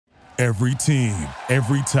Every team,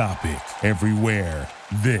 every topic, everywhere.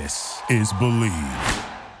 This is Believe.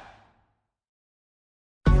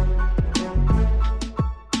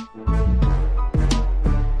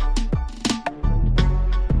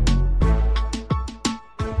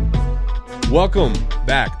 Welcome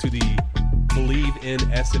back to the Believe in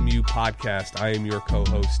SMU podcast. I am your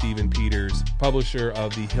co-host, Stephen Peters, publisher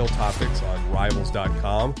of the Hill Topics on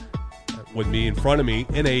Rivals.com. With me in front of me,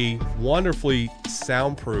 in a wonderfully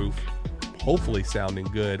soundproof, hopefully sounding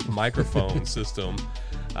good microphone system,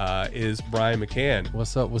 is Brian McCann.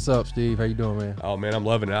 What's up, Steve? How you doing, man? Oh man, I'm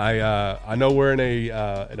loving it. I know we're in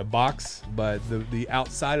a box, but the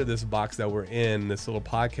outside of this box that we're in, this little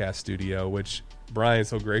podcast studio, which Brian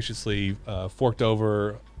so graciously forked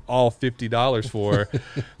over all $50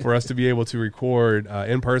 for us to be able to record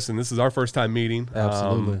in person. This is our first time meeting.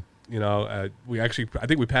 Absolutely. I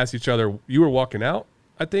think we passed each other. You were walking out,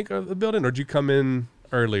 I think, of the building, or did you come in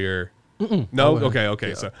earlier? No? Okay.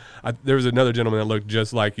 Yeah. So there was another gentleman that looked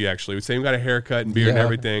just like you, actually. Same got a haircut and beard and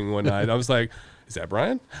everything one night. I was like, is that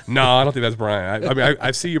Brian? No, I don't think that's Brian. I mean,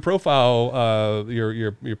 I see your profile,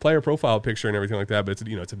 your player profile picture and everything like that, but it's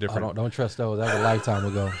a different. Don't trust those. That was a lifetime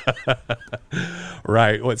ago.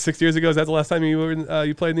 Right. What, 6 years ago? Is that the last time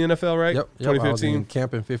you played in the NFL? Right. Yep. 2015. I was in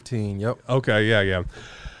camp in 15. Yep. Okay. Yeah.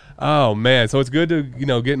 Oh man, so it's good to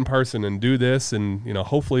get in person and do this, and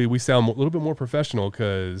hopefully we sound a little bit more professional,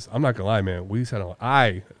 because I'm not gonna lie, man,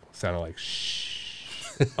 I sounded like shh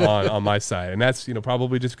on my side, and that's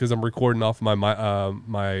probably just because I'm recording off my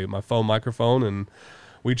my phone microphone, and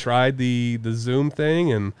we tried the Zoom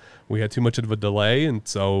thing and we had too much of a delay, and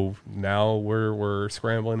so now we're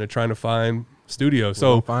scrambling and trying to find studio.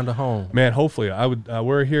 So find a home, man. Hopefully,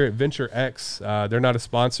 we're here at Venture X. They're not a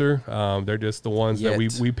sponsor. They're just the ones that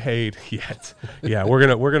we paid yet. Yeah, we're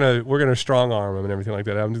gonna strong arm them and everything like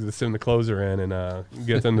that. I'm just gonna send the closer in and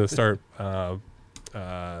get them to start.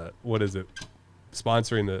 What is it?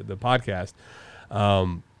 Sponsoring the podcast.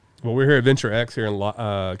 Well, we're here at Venture X here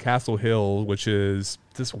in Castle Hill, which is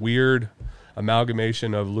this weird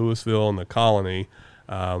amalgamation of Louisville and the Colony,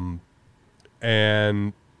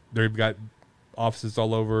 and they've got offices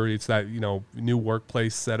all over. It's that new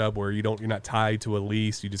workplace setup where you're not tied to a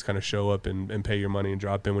lease. You just kind of show up and pay your money and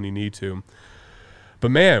drop in when you need to.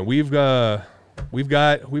 But man, we've got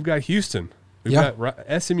Houston. We've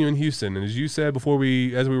got SMU in Houston, and as you said before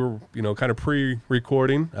as we were kind of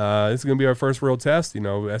pre-recording, this is going to be our first real test.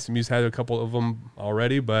 SMU's had a couple of them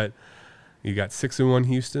already, but you got 6-1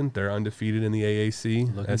 Houston. They're undefeated in the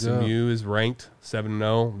AAC. Looking SMU good. is ranked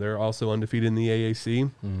 7-0. They're also undefeated in the AAC.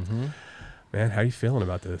 Mm-hmm. Man, how are you feeling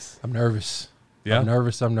about this? I'm nervous. Yeah? I'm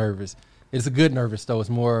nervous. It's a good nervous, though. It's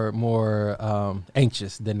more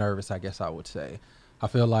anxious than nervous, I guess I would say. I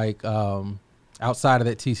feel like outside of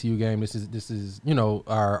that TCU game, this is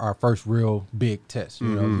our first real big test.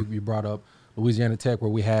 You brought up Louisiana Tech, where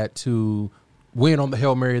we had to win on the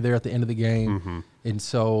Hail Mary there at the end of the game. Mm-hmm. And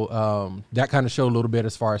so that kind of showed a little bit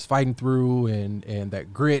as far as fighting through and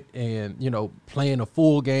that grit and, playing a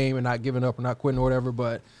full game and not giving up or not quitting or whatever.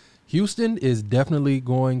 But Houston is definitely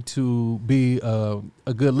going to be a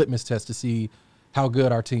good litmus test to see how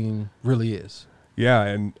good our team really is. Yeah,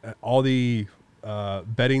 and all the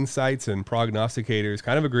betting sites and prognosticators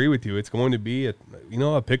kind of agree with you. It's going to be a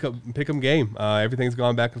pick'em game. Everything's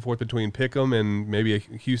gone back and forth between pick'em and maybe a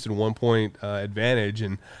Houston 1-point advantage,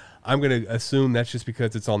 and I'm going to assume that's just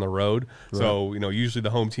because it's on the road. Right. So, usually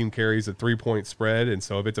the home team carries a 3-point spread. And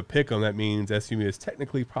so if it's a pick'em, that means SMU is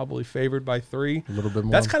technically probably favored by 3. A little bit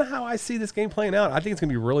more. That's kind of how I see this game playing out. I think it's going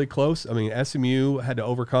to be really close. I mean, SMU had to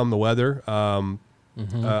overcome the weather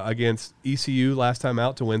against ECU last time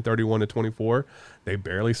out to win 31-24. They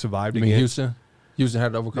barely survived against Houston? Houston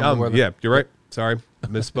had to overcome the weather? Yeah, you're right. Sorry,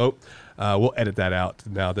 misspoke. We'll edit that out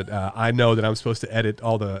now that I know that I'm supposed to edit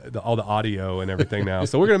all the audio and everything now.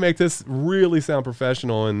 So we're gonna make this really sound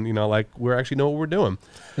professional and like we actually know what we're doing.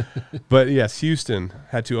 But yes, Houston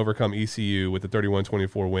had to overcome ECU with the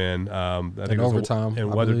 31-24 win. I think it was overtime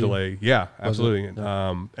and weather delay. Yeah, absolutely.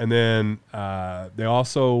 Yeah. And then they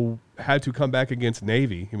also had to come back against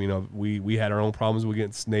Navy. I mean, we had our own problems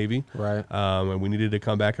against Navy, right? And we needed to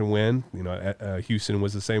come back and win. Houston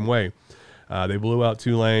was the same way. They blew out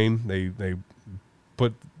Tulane. They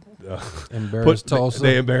put Tulsa.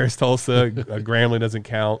 They embarrassed Tulsa. Grambling doesn't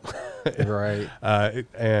count, right?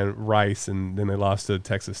 And Rice, and then they lost to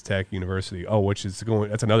Texas Tech University. Oh,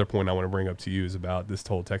 that's another point I want to bring up to you is about this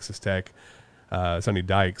whole Texas Tech, Sonny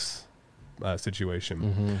Dykes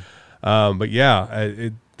situation. Mm-hmm. But yeah,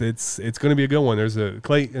 it's going to be a good one. There's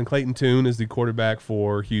Clayton Tune is the quarterback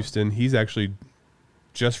for Houston. He's actually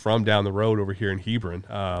just from down the road over here in Hebron.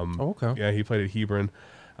 Okay. Yeah, he played at Hebron.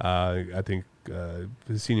 I think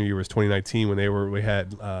his senior year was 2019 when we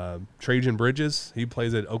had Trajan Bridges. He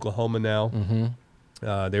plays at Oklahoma now.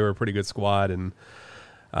 Mm-hmm. They were a pretty good squad, and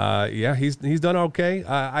he's done okay.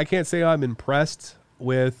 I can't say I'm impressed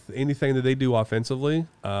with anything that they do offensively.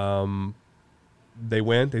 They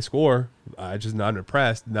win, they score. Just not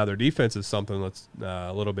impressed. Now their defense is something that's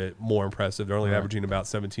a little bit more impressive. They're only averaging about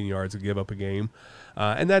 17 yards to give up a game,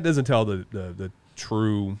 and that doesn't tell the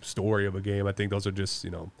true story of a game. I think those are just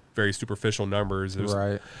very superficial numbers.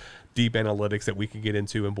 There's deep analytics that we could get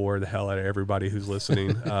into and bore the hell out of everybody who's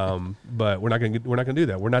listening. But we're not gonna do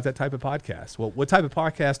that. We're not that type of podcast. Well, what type of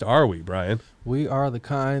podcast are we, Brian? We are the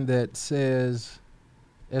kind that says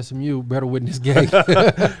SMU better win this game.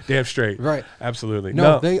 Damn straight. Right. Absolutely.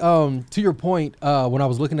 No, they to your point, when I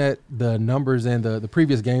was looking at the numbers and the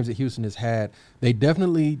previous games that Houston has had, they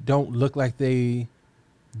definitely don't look like they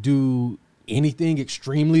do anything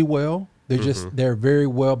extremely well. They're a very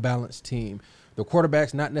well balanced team. The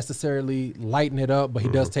quarterback's not necessarily lighting it up, but he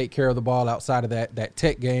does take care of the ball outside of that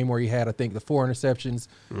Tech game where he had, I think, the 4 interceptions.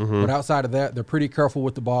 But outside of that, they're pretty careful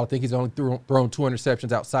with the ball. I think he's only thrown 2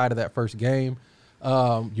 interceptions outside of that first game.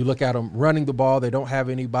 You look at them running the ball. They don't have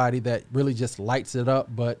anybody that really just lights it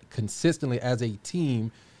up, but consistently as a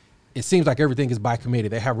team, it seems like everything is by committee.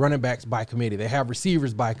 They have running backs by committee. They have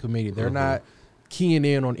receivers by committee. They're not keying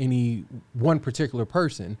in on any one particular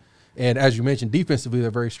person. And as you mentioned, defensively,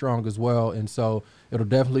 they're very strong as well. And so it'll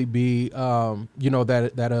definitely be,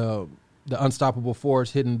 the unstoppable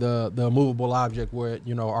force hitting the immovable object where,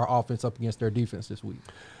 our offense up against their defense this week.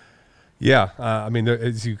 Yeah. I mean,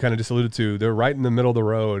 as you kind of just alluded to, they're right in the middle of the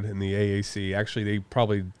road in the AAC. Actually, they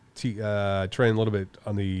probably trend a little bit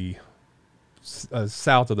on the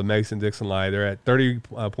south of the Mason-Dixon line. They're at 30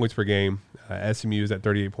 points per game. SMU is at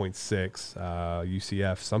 38.6.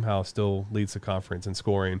 UCF somehow still leads the conference in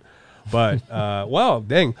scoring. But, well,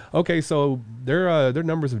 dang. Okay, so their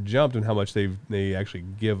numbers have jumped in how much they actually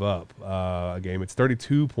give up a game. It's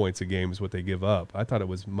 32 points a game is what they give up. I thought it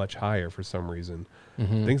was much higher for some reason.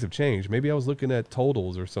 Things have changed. Maybe I was looking at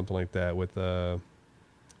totals or something like that with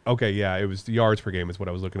okay, yeah, it was the yards per game is what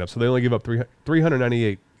I was looking up. So they only give up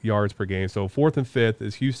 398 yards per game. So 4th and 5th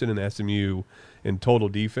is Houston and SMU in total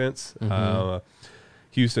defense.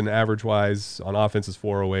 Houston average-wise on offense is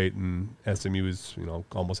 408, and SMU is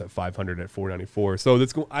almost at 500 at 494. So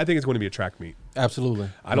I think it's going to be a track meet. Absolutely.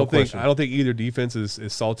 I don't think either defense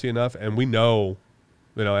is salty enough, and we know,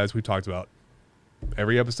 as we talked about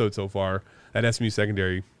every episode so far, that SMU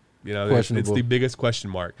secondary, it's the biggest question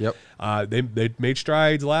mark. Yep. They made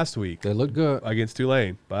strides last week. They look good against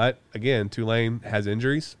Tulane, but again, Tulane has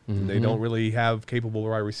injuries. They don't really have capable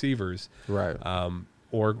wide receivers. Right.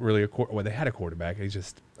 Or really they had a quarterback. He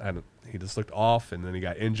just looked off, and then he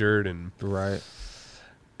got injured, and right.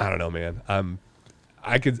 I don't know, man.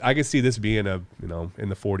 I could see this being in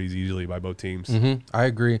the 40s easily by both teams. I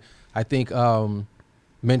agree. I think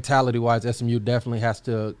mentality-wise, SMU definitely has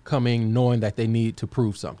to come in knowing that they need to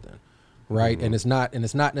prove something, right? And it's not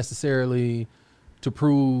necessarily to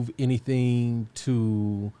prove anything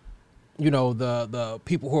to the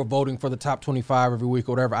people who are voting for the top 25 every week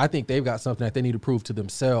or whatever. I think they've got something that they need to prove to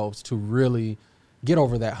themselves to really get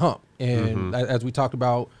over that hump. And as we talked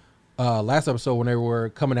about last episode when they were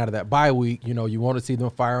coming out of that bye week, you want to see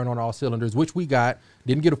them firing on all cylinders, which we got.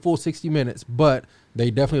 Didn't get a full 60 minutes, but they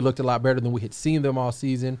definitely looked a lot better than we had seen them all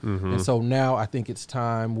season. And so now I think it's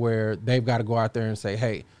time where they've got to go out there and say,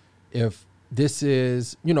 hey, if this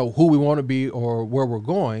is, who we want to be or where we're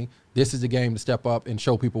going, this is the game to step up and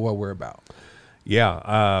show people what we're about.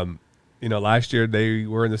 Yeah. Last year they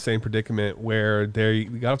were in the same predicament where they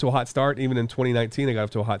got off to a hot start. Even in 2019, they got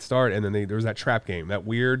off to a hot start, and then there was that trap game, that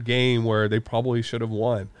weird game where they probably should have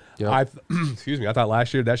won. Yep. I thought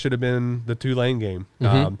last year that should have been the Tulane game.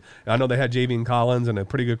 I know they had Javian Collins and a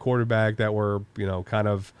pretty good quarterback that were, kind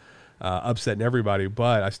of upsetting everybody,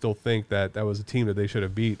 but I still think that was a team that they should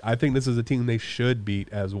have beat. I think this is a team they should beat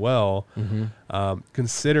as well,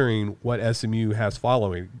 considering what SMU has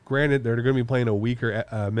following. Granted, they're going to be playing a weaker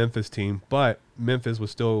Memphis team, but Memphis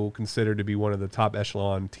was still considered to be one of the top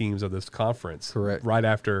echelon teams of this conference. Correct. Right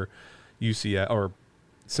after UCF or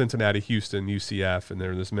Cincinnati, Houston, UCF, and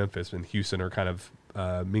then this Memphis and Houston are kind of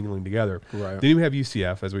mingling together. Right. Then you have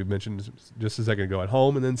UCF, as we mentioned just a second ago, at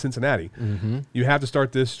home, and then Cincinnati. You have to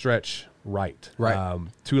start this stretch right.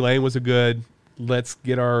 Tulane was a good, let's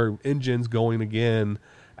get our engines going again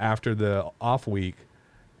after the off week.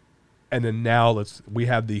 And then now we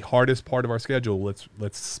have the hardest part of our schedule.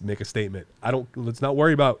 Let's make a statement. Let's not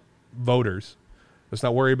worry about voters. Let's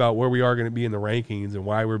not worry about where we are going to be in the rankings and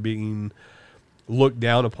why we're being looked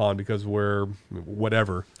down upon because we're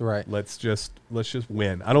whatever. Right. Let's just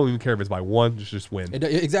win. I don't even care if it's by one. Just win.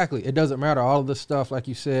 Exactly. It doesn't matter. All of this stuff, like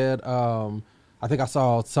you said. I think I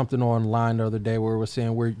saw something online the other day where it was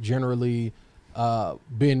saying we're generally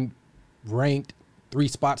been ranked 3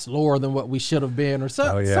 spots lower than what we should have been, or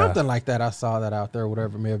something like that. I saw that out there,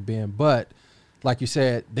 whatever it may have been. But like you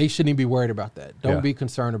said, they shouldn't even be worried about that. Don't be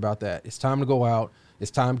concerned about that. It's time to go out. It's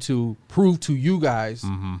time to prove to you guys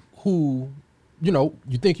who,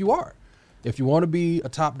 you think you are. If you want to be a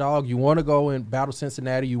top dog, you want to go and battle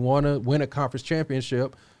Cincinnati, you want to win a conference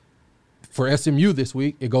championship for SMU this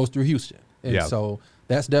week, it goes through Houston. And so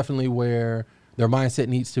that's definitely where their mindset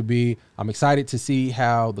needs to be. I'm excited to see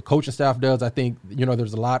how the coaching staff does. I think,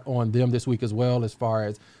 there's a lot on them this week as well, as far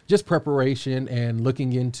as just preparation and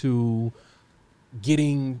looking into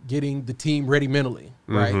getting the team ready mentally,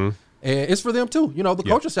 right? And it's for them too. The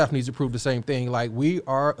coaching staff needs to prove the same thing. Like, we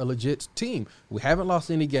are a legit team. We haven't lost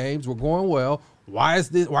any games. We're going well. Why are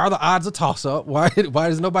the odds a toss up? Why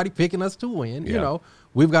is nobody picking us to win?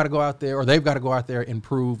 We've got to go out there, or they've got to go out there and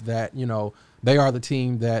prove that, they are the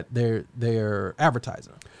team that they're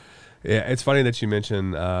advertising. Yeah, it's funny that you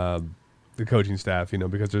mentioned the coaching staff,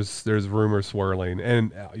 because there's rumors swirling.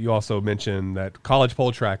 And you also mentioned that College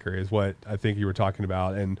Poll Tracker is what I think you were talking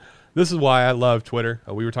about. And this is why I love Twitter.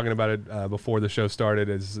 We were talking about it before the show started,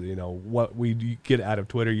 is, what we get out of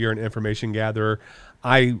Twitter. You're an information gatherer.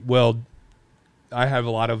 I have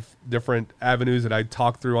a lot of different avenues that I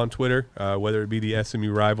talk through on Twitter, whether it be the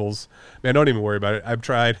SMU rivals. Man, don't even worry about it. I've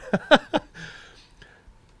tried.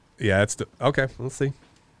 Yeah, okay. Let's see.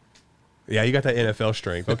 Yeah, you got that NFL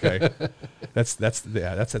strength. Okay, that's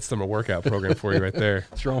that summer workout program for you right there.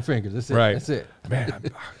 Strong fingers. That's it. Right. That's it.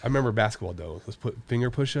 Man, I remember basketball though. Those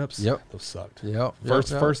finger push-ups. Yep. Those sucked. Yep.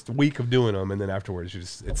 First week of doing them, and then afterwards,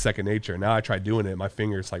 it's second nature. Now I tried doing it, my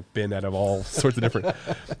fingers like bend out of all sorts of different.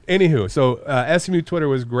 Anywho, so SMU Twitter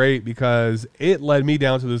was great because it led me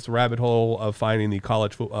down to this rabbit hole of finding the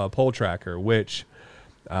college poll tracker, which,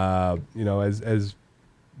 as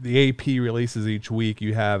the AP releases each week,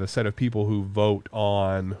 you have a set of people who vote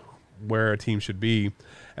on where a team should be.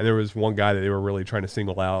 And there was one guy that they were really trying to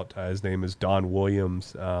single out. His name is Don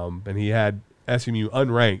Williams. And he had SMU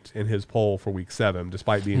unranked in his poll for week 7,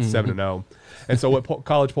 despite being 7-0. And so what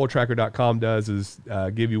collegepolltracker.com does is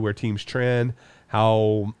give you where teams trend,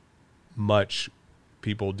 how much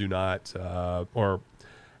people do not, or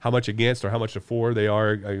how much against or how much for they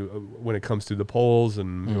are when it comes to the polls,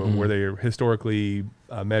 and where they are historically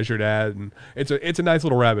measured at. And it's a nice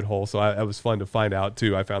little rabbit hole. So it was fun to find out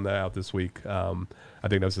too. I found that out this week. I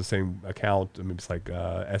think that was the same account. I mean, it's like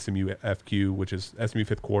SMU FQ, which is SMU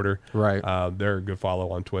Fifth Quarter. Right. They're a good follow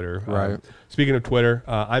on Twitter. Right. Speaking of Twitter,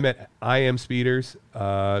 I'm at I am Speeders.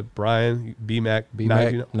 Brian BMAC.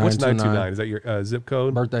 What's 929? Is that your zip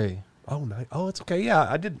code? Birthday. Oh, it's okay. Yeah,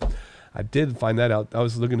 I did find that out. I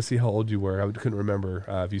was looking to see how old you were. I couldn't remember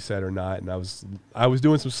if you said or not, and I was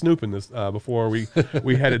doing some snooping this before we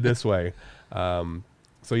headed this way. So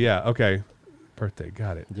yeah, okay, birthday,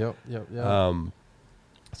 got it. Yep.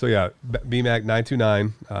 So yeah, BMAC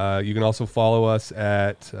 929. You can also follow us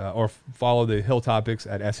at or follow the Hill Topics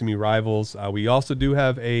at SMU Rivals. We also do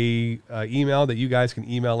have a email that you guys can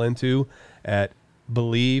email into at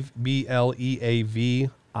believe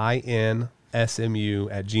BLEAVIN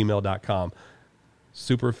SMU@gmail.com.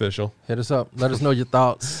 Super official. Hit us up. Let us know your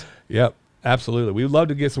thoughts. Yep, absolutely. We'd love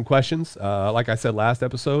to get some questions. Like I said last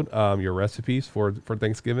episode, your recipes for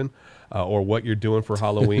Thanksgiving, or what you're doing for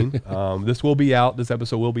Halloween. This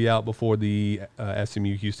episode will be out before the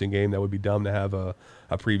SMU Houston game. That would be dumb to have a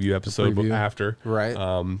preview episode after. Right.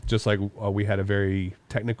 Just like we had a very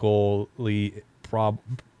technically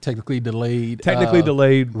delayed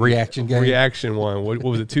reaction one. What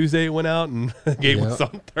was it? Tuesday it went out, and the game was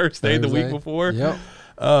on Thursday the week before. Yep.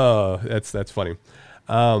 That's funny.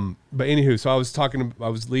 But anywho, so I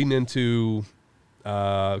was leading into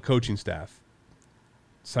coaching staff.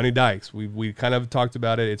 Sonny Dykes. We kind of talked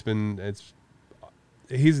about it.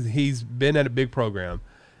 He's been at a big program.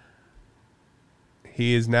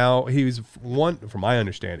 He's one, from my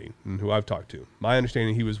understanding and who I've talked to. My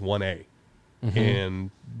understanding, he was 1A.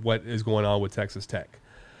 And what is going on with Texas Tech.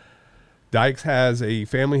 Dykes has a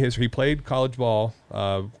family history. He played college ball,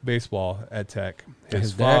 baseball at Tech.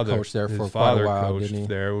 His father coached there for quite a while, coached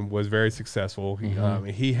there and was very successful.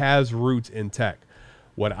 He has roots in Tech.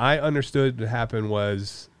 What I understood to happen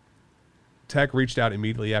was Tech reached out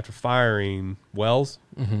immediately after firing Wells,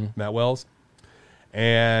 Matt Wells,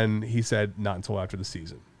 and he said not until after the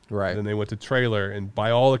season. Right. Then they went to Traylor, and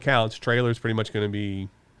by all accounts, Traylor's pretty much going to be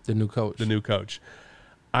the new coach.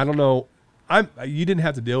 I don't know. You didn't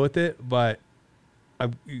have to deal with it, but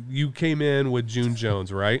You came in with June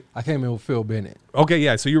Jones, right? I came in with Phil Bennett. Okay,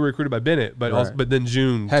 yeah. So you were recruited by Bennett, but Right. but then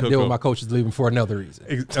June Had to took deal with over. my coaches leaving for another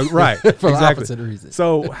reason. Right, For the exactly. opposite reason.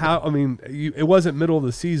 So it wasn't middle of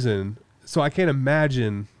the season, so I can't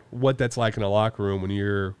imagine what that's like in a locker room when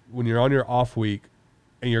you're on your off week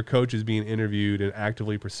and your coach is being interviewed and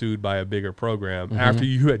actively pursued by a bigger program after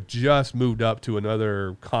you had just moved up to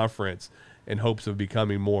another conference in hopes of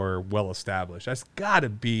becoming more well established. That's got to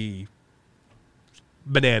be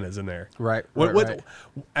bananas in there. Right. What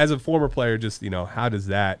as a former player, just how does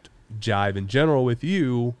that jive in general with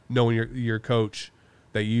you, knowing your coach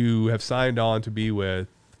that you have signed on to be with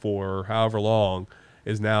for however long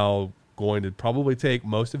is now going to probably take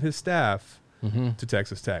most of his staff to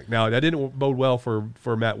Texas Tech. Now that didn't bode well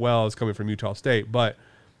for Matt Wells coming from Utah State, but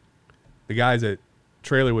the guys at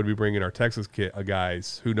Traylor would be bringing our Texas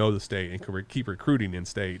guys who know the state and can keep recruiting in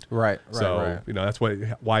state. Right. So that's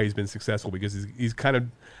why he's been successful, because he's kind of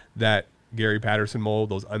that Gary Patterson mold,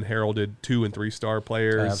 those unheralded 2- and 3-star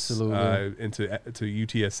players into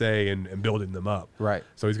UTSA and building them up. Right.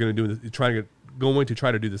 So he's going to going to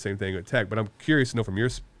try to do the same thing at Tech. But I'm curious to know from your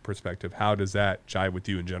perspective, how does that jive with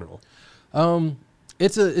you in general?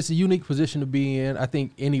 It's a unique position to be in. I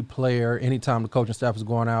think any player, anytime the coaching staff is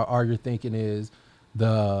going out, all you're thinking is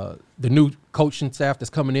the new coaching staff that's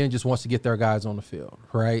coming in just wants to get their guys on the field,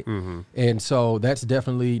 right? And so that's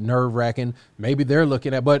definitely nerve-wracking. Maybe they're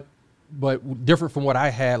looking at, but different from what I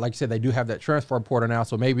had, like you said, they do have that transfer portal now,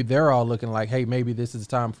 so maybe they're all looking like, hey, maybe this is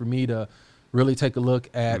time for me to really take a look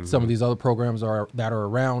at some of these other programs that are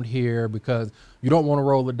around here, because you don't want to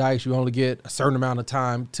roll the dice. You only get a certain amount of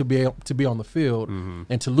time to be on the field,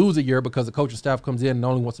 and to lose a year because the coaching staff comes in and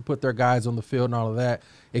only wants to put their guys on the field and all of that,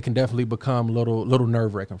 it can definitely become a little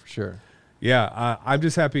nerve-wracking for sure. Yeah, I'm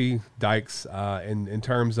just happy Dykes, in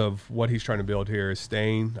terms of what he's trying to build here, is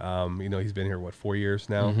staying. He's been here, 4 years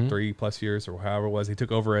now, 3+ years, or however it was. He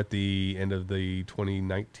took over at the end of the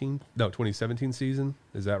 2017 season.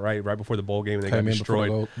 Is that right? Right before the bowl game, and they got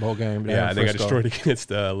destroyed. Bowl game. Yeah, and they got destroyed against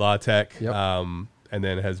La Tech, Yep. and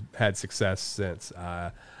then has had success since.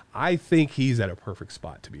 I think he's at a perfect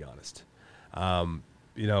spot, to be honest. I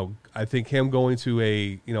think him going to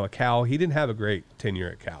a Cal, he didn't have a great tenure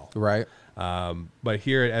at Cal. Right. But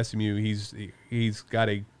here at SMU, he's got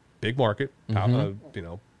a big market,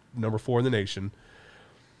 number 4 in the nation.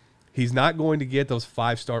 He's not going to get those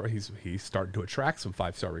 5-star. He's starting to attract some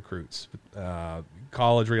 5-star recruits.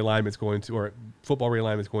 College realignment's or football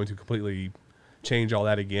realignment's going to completely change all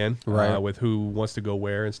that again, right, with who wants to go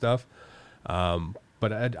where and stuff.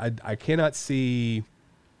 But I cannot see.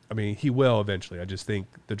 I mean, he will eventually. I just think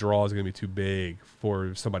the draw is going to be too big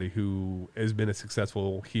for somebody who has been as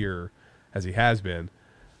successful here as he has been.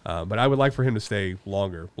 But I would like for him to stay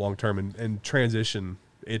long term, and transition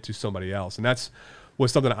it to somebody else. And that's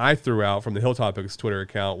was something I threw out from the Hilltopics Twitter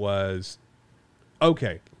account was,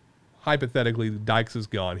 okay, hypothetically, Dykes is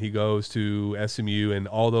gone. He goes to SMU, and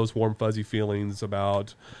all those warm, fuzzy feelings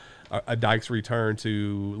about a Dykes return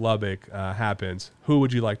to Lubbock happens. Who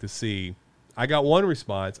would you like to see? I got one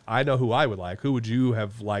response. I know who I would like. Who would you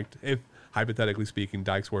have liked if, hypothetically speaking,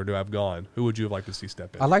 Dykes were to have gone? Who would you have liked to see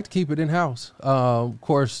step in? I like to keep it in-house. Of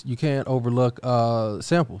course, you can't overlook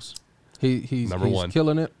Samples. He's Number one.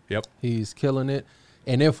 Killing it. Yep. He's killing it.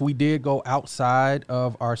 And if we did go outside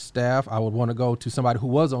of our staff, I would want to go to somebody who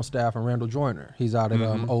was on staff, and Randall Joyner. He's out at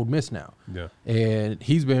Ole Miss now. Yeah. And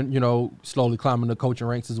he's been, slowly climbing the coaching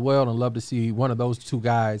ranks as well, and love to see one of those two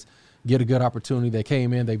guys get a good opportunity. They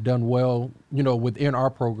came in, they've done well, within our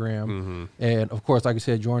program. And, of course, like I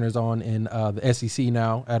said, Joyner's on in the SEC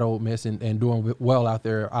now at Ole Miss and doing well out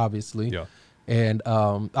there, obviously. Yeah. And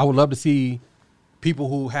I would love to see people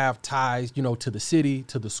who have ties, to the city,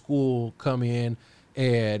 to the school, come in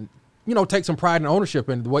and, take some pride and ownership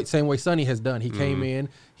in the same way Sonny has done. He came in,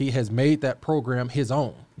 he has made that program his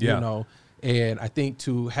own, and I think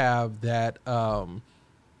to have that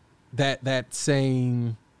that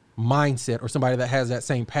same mindset, or somebody that has that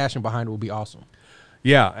same passion behind it, would be awesome.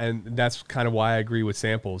 Yeah, and that's kind of why I agree with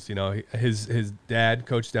Samples. His dad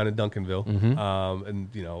coached down in Duncanville,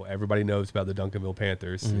 and everybody knows about the Duncanville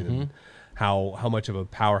Panthers and how much of a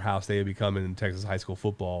powerhouse they have become in Texas high school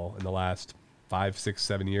football in the last 5, 6,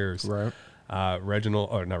 7 years. Right.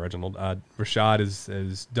 Rashad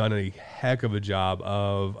has done a heck of a job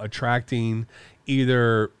of attracting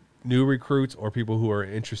either new recruits or people who are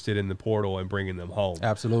interested in the portal and bringing them home.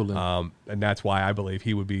 Absolutely. And that's why I believe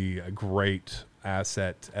he would be a great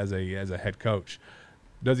asset as a head coach.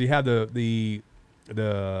 Does he have the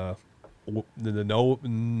know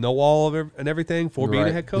all of and everything for being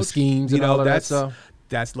a head coach? The schemes and all of that stuff.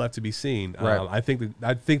 that's left to be seen. Right. I think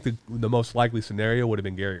the most likely scenario would have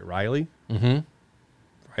been Garrett Riley. Mm-hmm.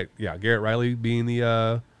 Right. Yeah, Garrett Riley being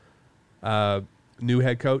the new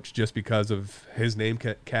head coach just because of his name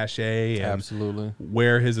cachet and Absolutely.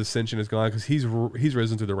 where his ascension has gone, because he's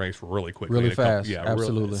risen through the ranks really quickly. Really fast.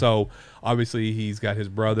 Absolutely. Really. So obviously he's got his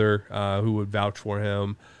brother who would vouch for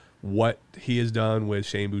him. What he has done with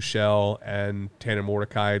Shane Buechele and Tanner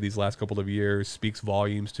Mordecai these last couple of years speaks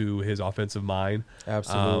volumes to his offensive mind.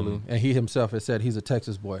 Absolutely. And he himself has said he's a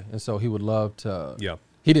Texas boy, and so he would love to. Yeah.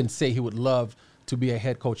 He didn't say he would love to be a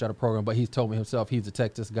head coach at a program, but he's told me himself he's a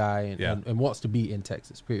Texas guy and wants to be in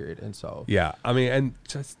Texas, period. And so yeah, I mean, and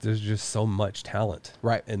there's just so much talent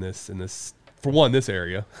right in this for one, this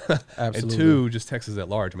area, absolutely, and two, just Texas at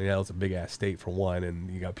large. I mean, that's a big ass state for one,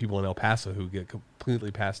 and you got people in El Paso who get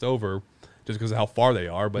completely passed over just because of how far they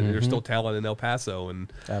are, but there's still talent in El Paso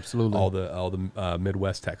and absolutely all the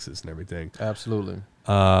Midwest Texas and everything. Absolutely.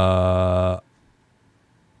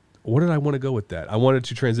 What did I want to go with that? I wanted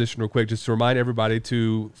to transition real quick just to remind everybody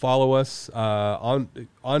to follow us on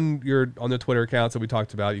the Twitter accounts that we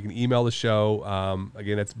talked about. You can email the show.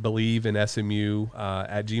 Again, it's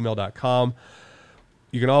believeInSMU@gmail.com.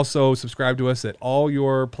 You can also subscribe to us at all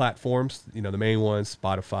your platforms, the main ones,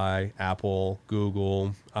 Spotify, Apple,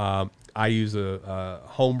 Google. I use a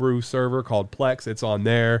homebrew server called Plex. It's on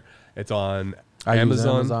there. It's on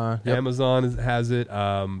Amazon. Yep. Amazon has it.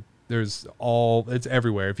 It's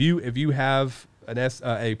everywhere. If you have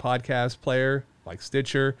a podcast player like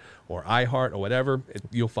Stitcher or iHeart or whatever,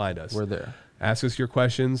 you'll find us. We're there. Ask us your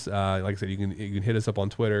questions. Like I said, you can hit us up on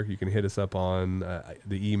Twitter. You can hit us up on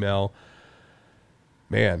the email.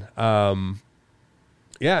 Man,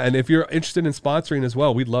 yeah, and if you're interested in sponsoring as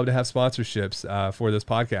well, we'd love to have sponsorships for this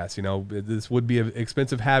podcast. This would be an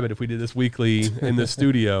expensive habit if we did this weekly in the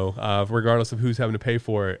studio, regardless of who's having to pay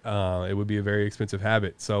for it. It would be a very expensive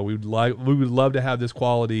habit. So we would love to have this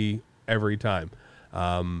quality every time.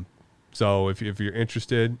 So if you're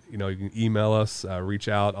interested, you can email us, reach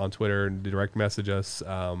out on Twitter and direct message us.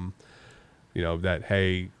 That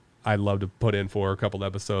hey, I'd love to put in for a couple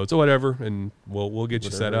episodes or whatever, and we'll get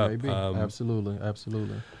you set up. Absolutely.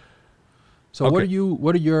 So okay.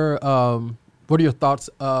 What are your thoughts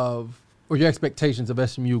of, or your expectations of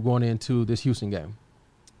SMU going into this Houston game?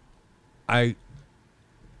 You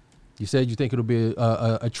said you think it'll be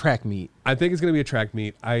a track meet. I think it's going to be a track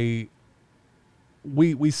meet.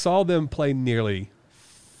 We saw them play nearly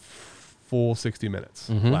full 60 minutes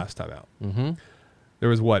last time out. Mm-hmm. There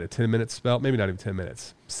was a 10-minute spell, maybe not even 10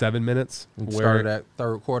 minutes, 7 minutes. Started at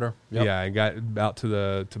third quarter. Yep. Yeah, and got about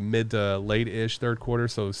to mid to late-ish third quarter.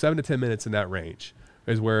 So 7 to 10 minutes in that range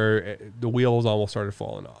is where the wheels almost started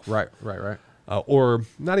falling off. Right. Or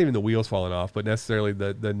not even the wheels falling off, but necessarily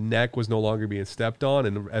the neck was no longer being stepped on,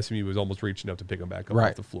 and SMU was almost reaching up to pick them back up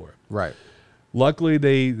off the floor. Right. Luckily,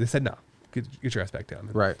 they said, no, get your ass back down.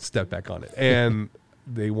 Right. Step back on it. And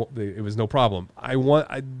it was no problem.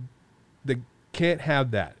 They can't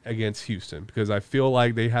have that against Houston because I feel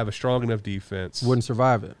like they have a strong enough defense. Wouldn't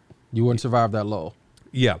survive it. You wouldn't survive that low.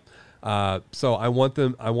 Yeah. So I want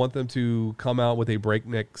them to come out with a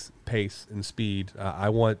breakneck pace and speed. I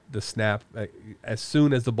want the snap as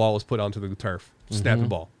soon as the ball is put onto the turf. Snap the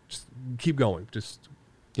ball. Just keep going. Just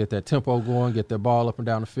get that tempo going. Get their ball up and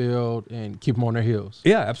down the field, and keep them on their heels.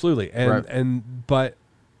 Yeah, absolutely. But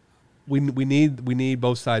we need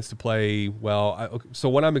both sides to play well. So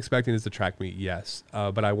what I'm expecting is the track meet, yes.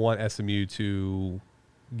 But I want SMU to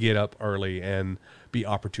get up early and be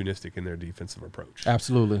opportunistic in their defensive approach.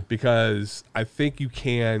 Absolutely. Because I think you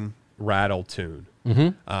can rattle tune.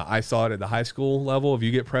 I saw it at the high school level. If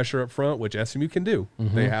you get pressure up front, which SMU can do,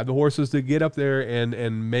 they have the horses to get up there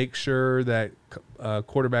and make sure that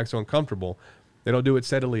quarterbacks are uncomfortable. They don't do it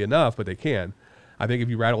steadily enough, but they can. I think if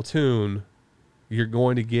you rattle tune, you're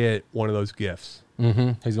going to get one of those gifts. He's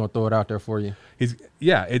going to throw it out there for you.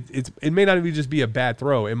 It may not even just be a bad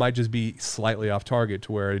throw. It might just be slightly off target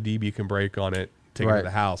to where a DB can break on it, take it to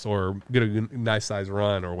the house, or get a nice size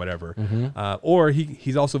run or whatever. Or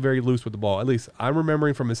he's also very loose with the ball. At least I'm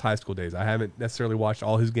remembering from his high school days. I haven't necessarily watched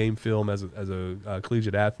all his game film as a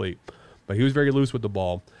collegiate athlete, but he was very loose with the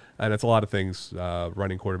ball. And that's a lot of things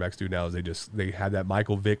running quarterbacks do now is they have that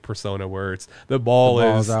Michael Vick persona where it's the ball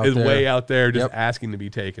is way out there just asking to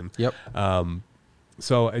be taken. Yep.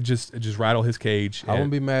 So it just rattle his cage. I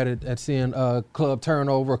wouldn't be mad at seeing club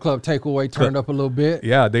turnover, club takeaway turned up a little bit.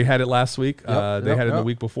 Yeah, they had it last week. They had it the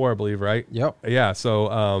week before, I believe, right? Yep. Yeah,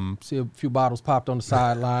 so see a few bottles popped on the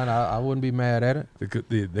sideline. I wouldn't be mad at it.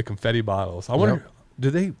 The confetti bottles. I wonder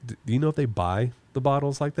Do you know if they buy the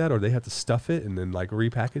bottles like that, or they have to stuff it and then like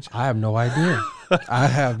repackage? I have no idea. I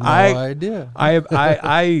have no idea.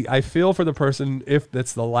 I feel for the person, if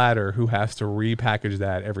that's the latter, who has to repackage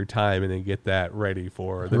that every time and then get that ready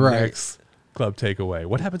for the next club takeaway.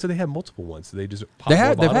 What happens if they have multiple ones? Do they just pop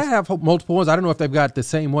more bottles? They've had multiple ones. I don't know if they've got the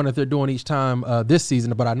same one that they're doing each time this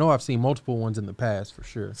season, but I know I've seen multiple ones in the past for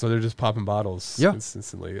sure. So they're just popping bottles Yeah.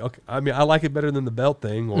 instantly. Okay, I mean, I like it better than the belt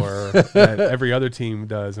thing or that every other team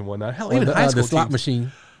does and whatnot. Hell, even high school the slot teams.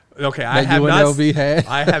 machine. Okay, that UNLV had.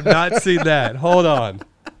 I have not seen that. Hold on.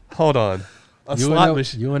 A slot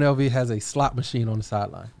machine. UNLV has a slot machine on the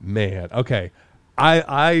sideline. Man, okay.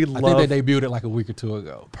 I love. I think they debuted it like a week or two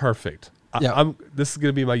ago. Perfect. Yeah. This is going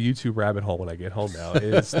to be my YouTube rabbit hole when I get home now,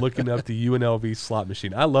 is looking up the UNLV slot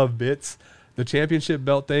machine. I love bits. The championship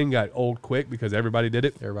belt thing got old quick because everybody did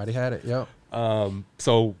it. Everybody had it, yep.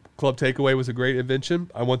 So Club Takeaway was a great invention.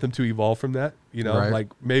 I want them to evolve from that. You know, Right. like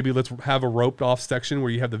maybe let's have a roped off section where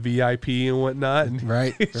you have the VIP and whatnot. And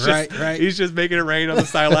Right, right. He's just making it rain on the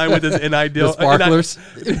sideline with his The sparklers,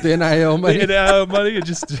 the NIL money. The NIL money. It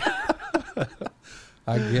just...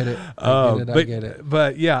 I get it. I get it.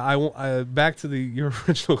 But yeah, back to your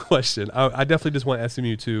original question. I definitely just want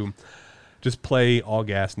SMU to just play all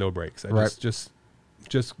gas, no brakes.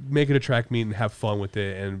 Just make it a track meet and have fun with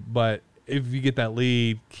it. But if you get that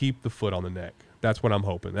lead, keep the foot on the neck. That's what I'm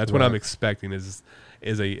hoping. That's what I'm expecting. Is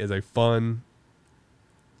a fun,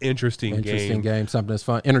 interesting game. Something that's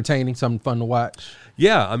fun, entertaining, something fun to watch.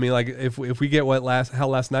 Yeah, I mean, like if we get how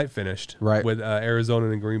last night finished, Right. with Arizona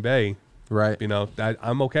and Green Bay. Right. You know,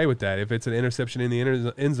 I'm okay with that. If it's an interception in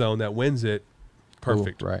the end zone that wins it,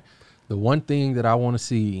 perfect. Cool. Right. The one thing that I want to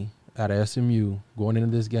see out of SMU going into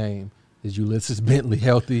this game is Ulysses Bentley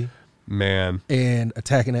healthy, man, and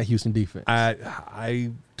attacking that Houston defense.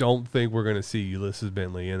 I don't think we're going to see Ulysses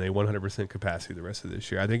Bentley in a 100% capacity the rest of this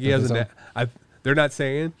year. I think he has they're not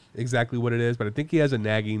saying exactly what it is, but I think he has a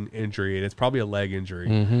nagging injury, and it's probably a leg injury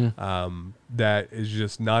that is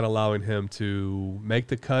just not allowing him to make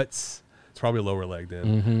the cuts. It's probably a lower leg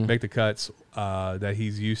then. Make the cuts that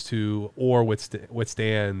he's used to, or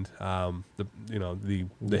withstand the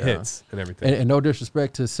hits and everything. And no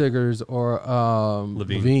disrespect to Siggers or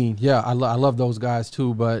Levine. Yeah, I love those guys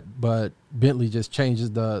too, but Bentley just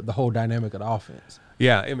changes the whole dynamic of the offense.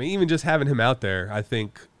 Yeah, I mean, even just having him out there, I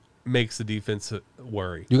think makes the defense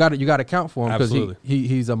worry. You got to account for him because Absolutely.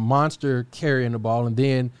 he's a monster carrying the ball, and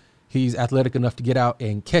then he's athletic enough to get out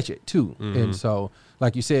and catch it too. And so,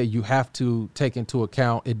 like you said, you have to take into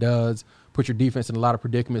account it does put your defense in a lot of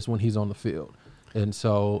predicaments when he's on the field. And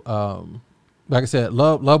so, like I said,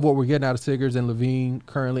 love what we're getting out of Siggers and Levine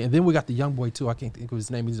currently. And then we got the young boy too. I can't think of his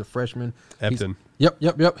name. He's a freshman. Epton.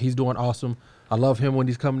 Yep. He's doing awesome. I love him when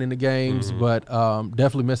he's coming into games, but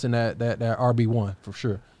definitely missing that RB1 for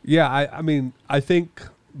sure. Yeah, I mean, I think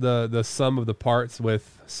the sum of the parts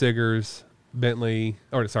with Siggers, Levine,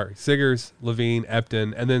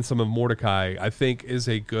 Epton, and then some of Mordecai, I think is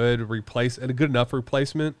a good and a good enough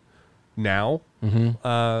replacement now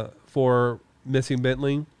for missing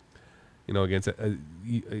Bentley. You know, against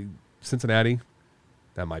Cincinnati,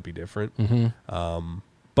 that might be different.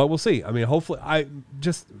 But we'll see. I mean, hopefully, I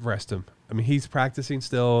just rest him. I mean, he's practicing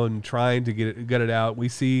still and trying to get it out. We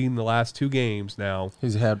see in the last 2 games now.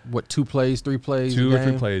 He's had 2 plays, 3 plays, 2 or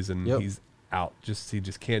 3 plays, and he's out. He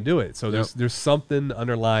just can't do it. So there's something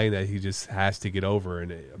underlying that he just has to get over.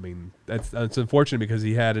 And I mean, that's unfortunate because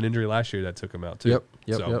he had an injury last year that took him out too.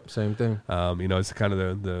 Yep. Same thing. You know, it's kind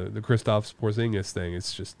of the Kristaps Porzingis thing.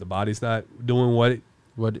 It's just the body's not doing what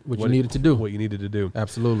you needed to do. What you needed to do.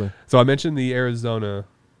 Absolutely. So I mentioned the Arizona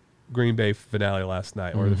Green Bay finale last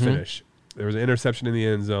night, or the finish. There was an interception in the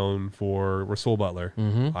end zone for Rasul Butler.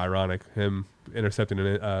 Ironic, him intercepting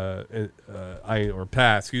or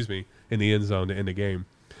pass, in the end zone to end the game.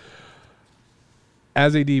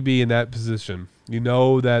 As a DB in that position, you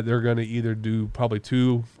know that they're going to either do probably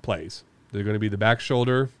 2 plays. They're going to be the back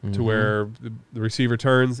shoulder to where the receiver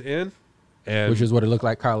turns in, and which is what it looked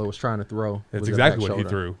like Kyler was trying to throw. That's exactly what he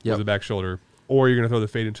threw. Was the back shoulder, or you're going to throw the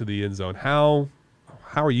fade into the end zone. How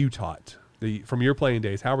are you taught from your playing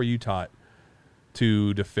days? How are you taught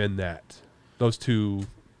to defend those 2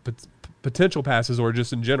 potential passes, or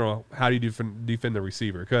just in general, how do you defend the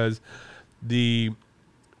receiver? Because you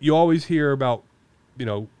always hear about,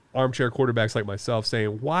 armchair quarterbacks like myself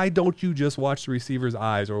saying, why don't you just watch the receiver's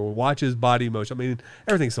eyes or watch his body motion? I mean,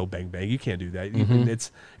 everything's so bang bang, you can't do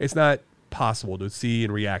that. It's not possible to see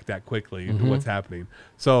and react that quickly to what's happening.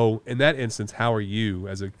 So in that instance, how are you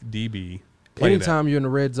as a DB playing Anytime you're in the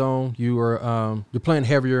red zone, you're playing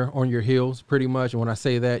heavier on your heels, pretty much. And when I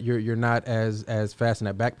say that, you're not as fast in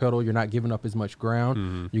that back pedal. You're not giving up as much ground.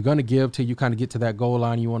 Mm-hmm. You're going to give till you kind of get to that goal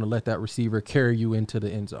line. You want to let that receiver carry you into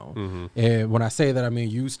the end zone. Mm-hmm. And when I say that, I mean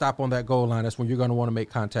you stop on that goal line. That's when you're going to want to make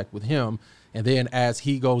contact with him. And then as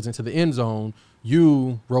he goes into the end zone,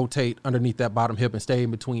 you rotate underneath that bottom hip and stay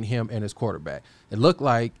in between him and his quarterback. It looked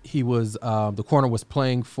like he was the corner was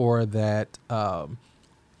playing for that.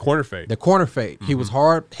 corner fade. The corner fade. He was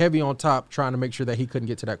heavy on top, trying to make sure that he couldn't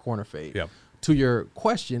get to that corner fade. Yep. To your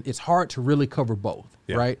question, it's hard to really cover both,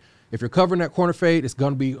 Yep. right? If you're covering that corner fade, it's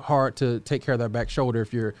going to be hard to take care of that back shoulder.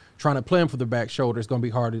 If you're trying to play him for the back shoulder, it's going to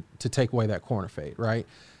be hard to take away that corner fade, right?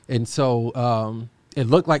 And so it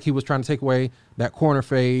looked like he was trying to take away that corner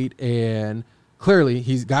fade, and clearly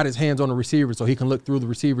he's got his hands on the receiver so he can look through the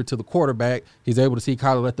receiver to the quarterback. He's able to see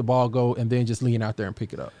Kyler let the ball go and then just lean out there and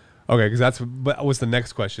pick it up. Okay, because that was the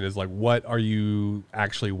next question is like, what are you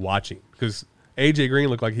actually watching? Because AJ Green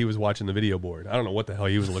looked like he was watching the video board. I don't know what the hell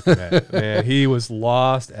he was looking at. Man, he was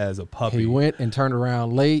lost as a puppy. He went and turned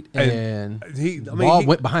around late, and the ball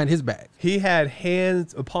went behind his back. He had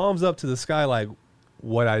palms up to the sky like,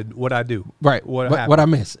 what I do? Right. What happened? What I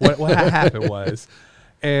missed? What happened was,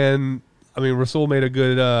 and I mean, Rasul made a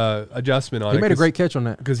good adjustment on it. He made a great catch on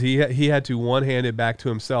that. Because he had to one-hand it back to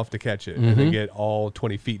himself to catch it and then get all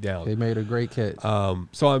 20 feet down. He made a great catch.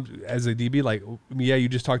 So I'm, as a DB, like, yeah, you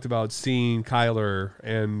just talked about seeing Kyler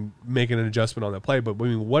and making an adjustment on that play. But I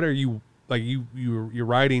mean, what are you like? You're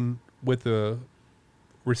riding with the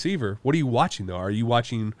receiver. What are you watching though? Are you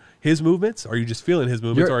watching his movements? Are you just feeling his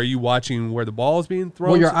movements? Or are you watching where the ball is being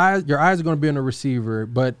thrown? Well, your eyes are going to be on the receiver,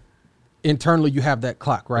 but internally you have that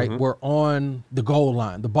clock, right? We're on the goal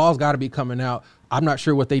line. The ball's got to be coming out. I'm not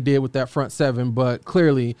sure what they did with that front seven, but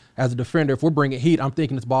clearly as a defender, if we're bringing heat, I'm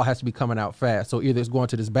thinking this ball has to be coming out fast. So either it's going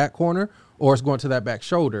to this back corner or it's going to that back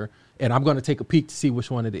shoulder, and I'm going to take a peek to see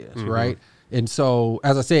which one it is, right? And so,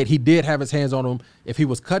 as I said, he did have his hands on him. If he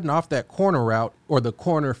was cutting off that corner route or the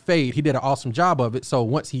corner fade, he did an awesome job of it. So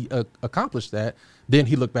once he accomplished that, then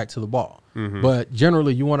he looked back to the ball. But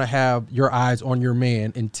generally, you want to have your eyes on your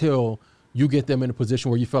man until you get them in a position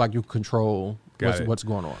where you feel like you control what's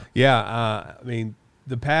going on. Yeah, I mean,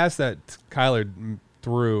 the pass that Kyler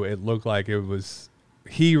threw, it looked like it was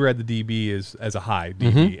he read the DB as a high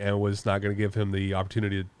DB and was not going to give him the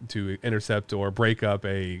opportunity to intercept or break up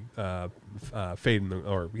a fade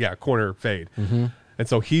corner fade, and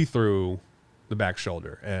so he threw the back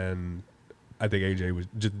shoulder, and I think AJ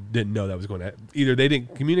didn't know that was going to. Either they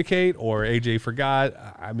didn't communicate or AJ forgot.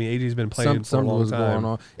 I mean, AJ's been playing for a long time. Going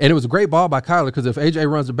on. And it was a great ball by Kyler because if AJ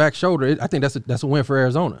runs the back shoulder, I think that's a win for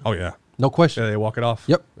Arizona. Oh yeah, no question. Yeah, they walk it off.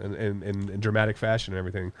 Yep, in dramatic fashion and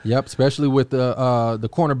everything. Yep, especially with the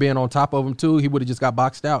corner being on top of him too. He would have just got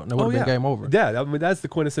boxed out and it would have been game over. Yeah, I mean that's the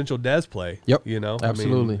quintessential Dez play. Yep, you know,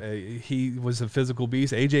 absolutely. I mean, he was a physical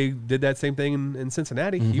beast. AJ did that same thing in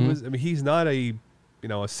Cincinnati. He was. I mean, he's not a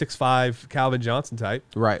 6'5" Calvin Johnson type.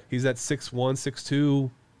 Right. He's that 6'1", 6'2"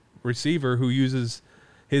 receiver who uses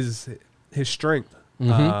his strength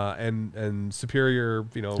and superior,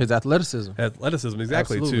 his athleticism.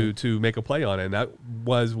 Exactly, to make a play on it. And that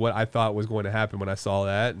was what I thought was going to happen when I saw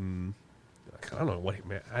that. And I don't know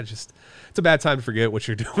it's a bad time to forget what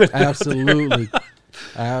you're doing. Absolutely.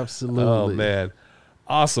 Absolutely. Oh man.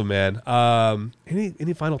 Awesome, man.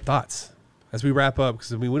 Any final thoughts as we wrap up?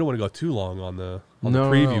 Because we don't want to go too long on the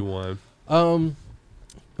preview one.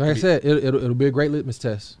 Like I said, it'll be a great litmus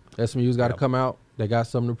test. SMU's got to come out. They got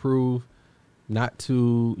something to prove, not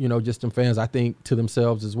to just them fans. I think to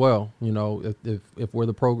themselves as well. If we're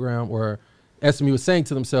the program, or SMU is saying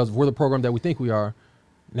to themselves, if we're the program that we think we are,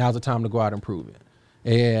 now's the time to go out and prove it.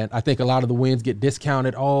 And I think a lot of the wins get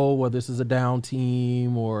discounted. Oh, well, this is a down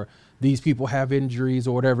team, or these people have injuries,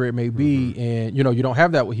 or whatever it may be. And you don't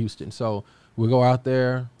have that with Houston. So we go out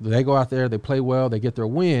there, they play well, they get their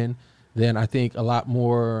win, then I think a lot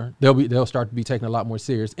more they'll start to be taken a lot more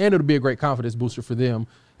serious. And it'll be a great confidence booster for them,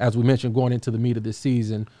 as we mentioned, going into the meat of this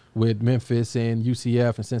season with Memphis and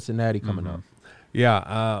UCF and Cincinnati coming up.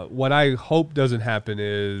 Yeah, what I hope doesn't happen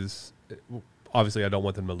is, obviously I don't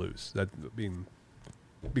want them to lose.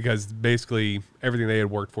 Because basically everything they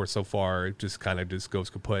had worked for so far, it just kind of goes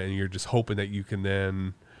kaput, and you're just hoping that you can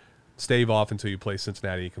then stave off until you play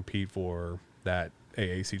Cincinnati and compete for that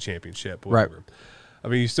AAC championship. Whatever. Right. I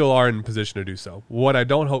mean, you still are in position to do so. What I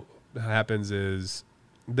don't hope happens is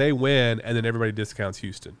they win and then everybody discounts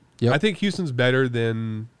Houston. Yep. I think Houston's better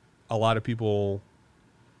than a lot of people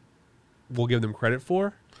will give them credit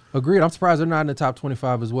for. Agreed. I'm surprised they're not in the top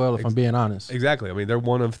 25 as well, if I'm being honest. Exactly. I mean, they're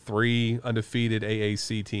one of 3 undefeated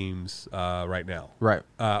AAC teams right now. Right.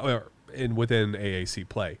 within AAC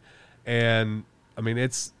play. And I mean,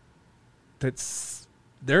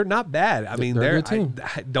 they're not bad. I mean, they're a good team.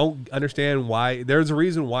 I don't understand why. There's a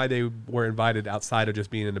reason why they were invited outside of just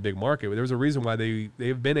being in a big market. There's a reason why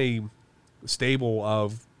they've been a stable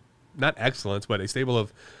of not excellence, but a stable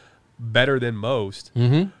of better than most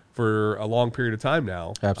for a long period of time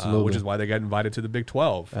now. Absolutely. Which is why they got invited to the Big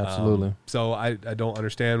 12. Absolutely. So I don't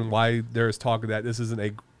understand why there is talk of that this isn't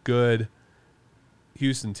a good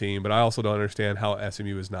Houston team, but I also don't understand how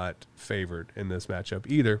SMU is not favored in this matchup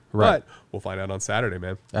either. Right. But we'll find out on Saturday,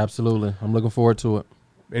 man. Absolutely. I'm looking forward to it.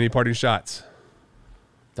 Any parting shots?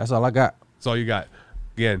 That's all I got. That's all you got.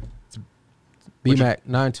 Again,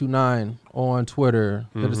 BMAC929 on Twitter.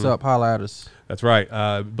 Hit us up, holla at us. that's right.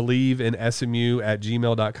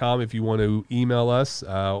 BelieveInSMU@gmail.com if you want to email us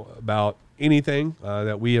about anything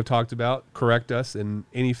that we have talked about. Correct us in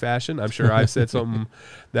any fashion. I'm sure I've said something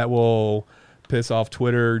that will piss off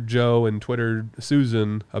Twitter Joe and Twitter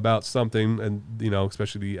Susan about something, and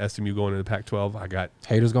especially the SMU going to the Pac-12. I got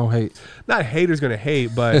haters gonna hate. Not haters gonna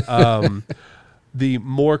hate, but the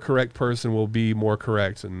more correct person will be more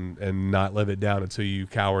correct and not live it down until you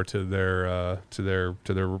cower to their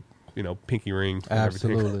pinky ring.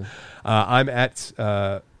 Absolutely. I'm at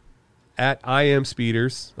I am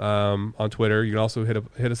Speeders on Twitter. You can also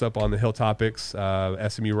hit us up on the Hill Topics,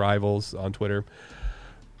 SMU Rivals on Twitter.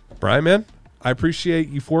 Brian, man, I appreciate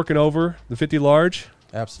you forking over the 50 large.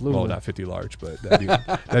 Absolutely. Well, not 50 large, but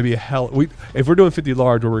that'd be a hell. If we're doing 50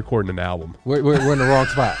 large, we're recording an album. We're in the wrong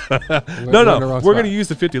spot. We're going to use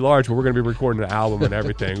the 50 large, but we're going to be recording an album and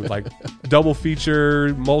everything, like double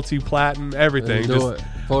feature, multi-platinum, everything. Do it.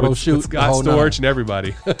 Photo shoot. With Scott Storch and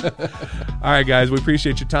everybody. All right, guys, we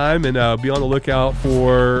appreciate your time, and be on the lookout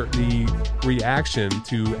for the reaction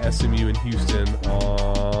to SMU in Houston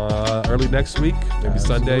early next week, maybe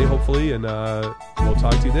Sunday, hopefully, and we'll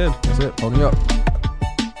talk to you then. That's it. Pony up.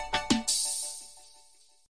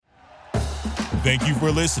 Thank you for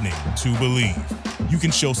listening to Believe. You can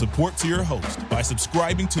show support to your host by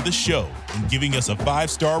subscribing to the show and giving us a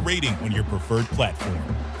 5-star rating on your preferred platform.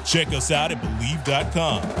 Check us out at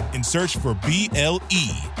Believe.com and search for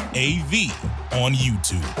BLEAV on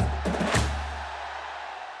YouTube.